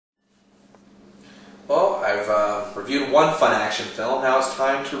I've reviewed one fun action film. Now it's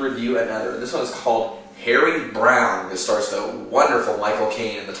time to review another. This one is called Harry Brown. It stars the wonderful Michael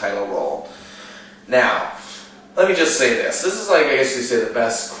Caine in the title role. Now, let me just say this. This is like, I guess you say, the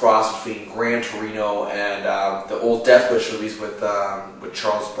best cross between Gran Torino and the old Death Wish movies with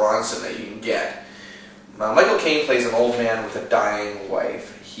Charles Bronson that you can get. Michael Caine plays an old man with a dying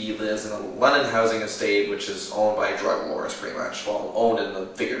wife. He lives in a London housing estate which is owned by drug lords, pretty much. Well, owned in the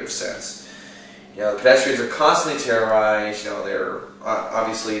figurative sense. You know, the pedestrians are constantly terrorized. You know, they're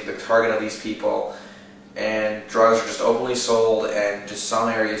obviously the target of these people, and drugs are just openly sold, and just some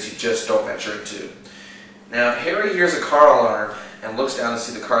areas you just don't venture into. Now, Harry hears a car alarm and looks down to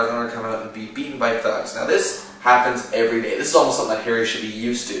see the car's owner come out and be beaten by thugs. Now, this happens every day. This is almost something that Harry should be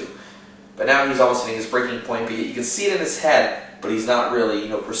used to. But now he's almost hitting his breaking point. But you can see it in his head, but he's not really,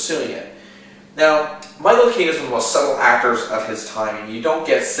 pursuing it. Now, Michael Caine is one of the most subtle actors of his time, and you don't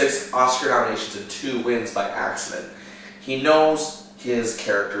get 6 Oscar nominations and 2 wins by accident. He knows his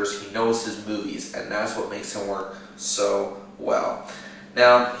characters, he knows his movies, and that's what makes him work so well.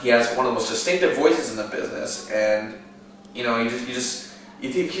 Now, he has one of the most distinctive voices in the business, and you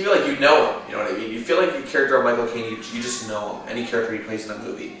feel like you know him. You know what I mean? You feel like the character of Michael Caine, you just know him. Any character he plays in a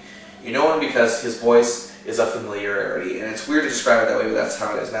movie, you know him because his voice is a familiarity, and it's weird to describe it that way, but that's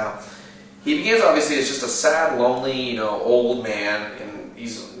how it is now. He begins, obviously, as just a sad, lonely, old man,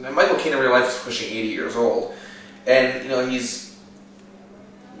 and Michael Caine in real life is pushing 80 years old, and he's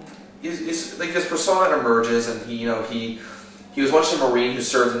like this persona emerges, and he was once a Marine who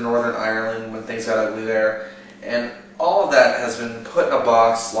served in Northern Ireland when things got ugly there, and all of that has been put in a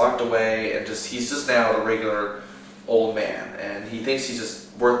box, locked away, and he's just now a regular old man, and he thinks he's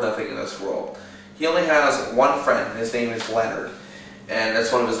just worth nothing in this world. He only has one friend, and his name is Leonard. And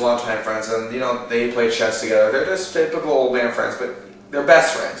that's one of his longtime friends, and they play chess together. They're just typical old man friends, but they're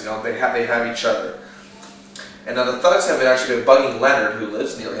best friends. They have each other. And now the thugs have actually been bugging Leonard, who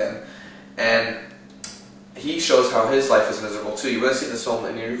lives near him, and he shows how his life is miserable too. You really see this film,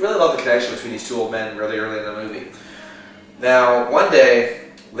 and you really love the connection between these 2 old men really early in the movie. Now, one day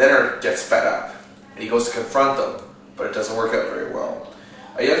Leonard gets fed up, and he goes to confront them, but it doesn't work out very well.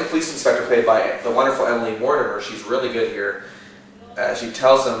 A young police inspector played by the wonderful Emily Mortimer, she's really good here. She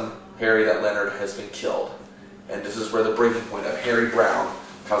tells him, Harry, that Leonard has been killed. And this is where the breaking point of Harry Brown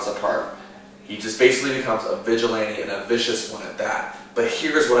comes apart. He just basically becomes a vigilante, and a vicious one at that. But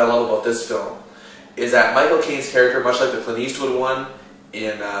here's what I love about this film, is that Michael Caine's character, much like the Clint Eastwood one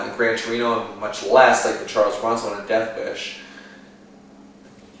in Gran Torino, and much less like the Charles Bronson one in Death Wish,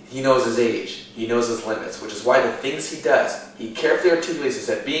 he knows his age. He knows his limits, which is why the things he does, he carefully articulates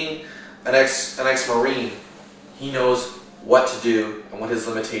that being an ex-Marine, he knows what to do and what his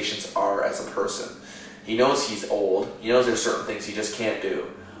limitations are as a person. He knows he's old. He knows there's certain things he just can't do,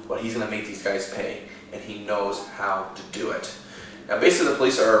 but he's going to make these guys pay, and he knows how to do it. Now, basically, the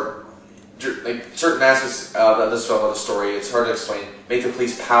police are, like, certain aspects of this film, of the story, it's hard to explain, make the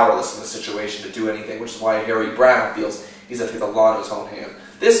police powerless in the situation to do anything, which is why Harry Brown feels he's going to take the law in his own hand.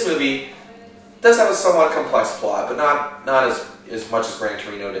 This movie does have a somewhat complex plot, but not as much as Gran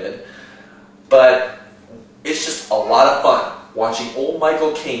Torino did. But it's just a lot of fun watching old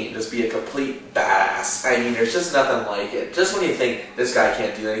Michael Caine just be a complete badass. I mean, there's just nothing like it. Just when you think this guy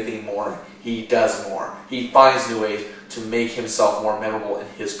can't do anything more, he does more. He finds new ways to make himself more memorable in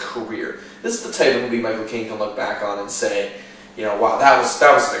his career. This is the type of movie Michael Caine can look back on and say, wow, that was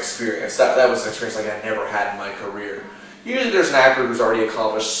an experience. That was an experience like I never had in my career. Usually there's an actor who's already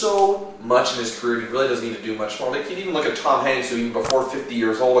accomplished so much in his career, he really doesn't need to do much more. Like, you can even look at Tom Hanks, who even before 50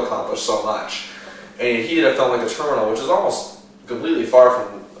 years old accomplished so much. And he did a film like The Terminal, which is almost completely far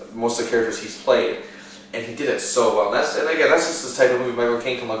from most of the characters he's played. And he did it so well. And again, that's just the type of movie Michael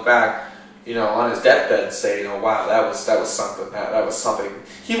Caine can look back, on his deathbed and say, wow, that was something. That was something.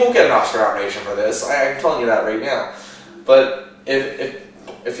 He won't get an Oscar nomination for this. I'm telling you that right now. But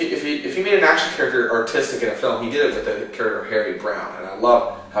if he made an action character artistic in a film, he did it with the character Harry Brown. And I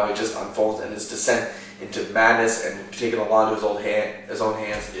love how he just unfolds, and his descent into madness and taking the law into his own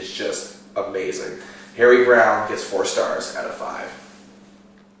hands is just amazing. Harry Brown gets 4 stars out of 5.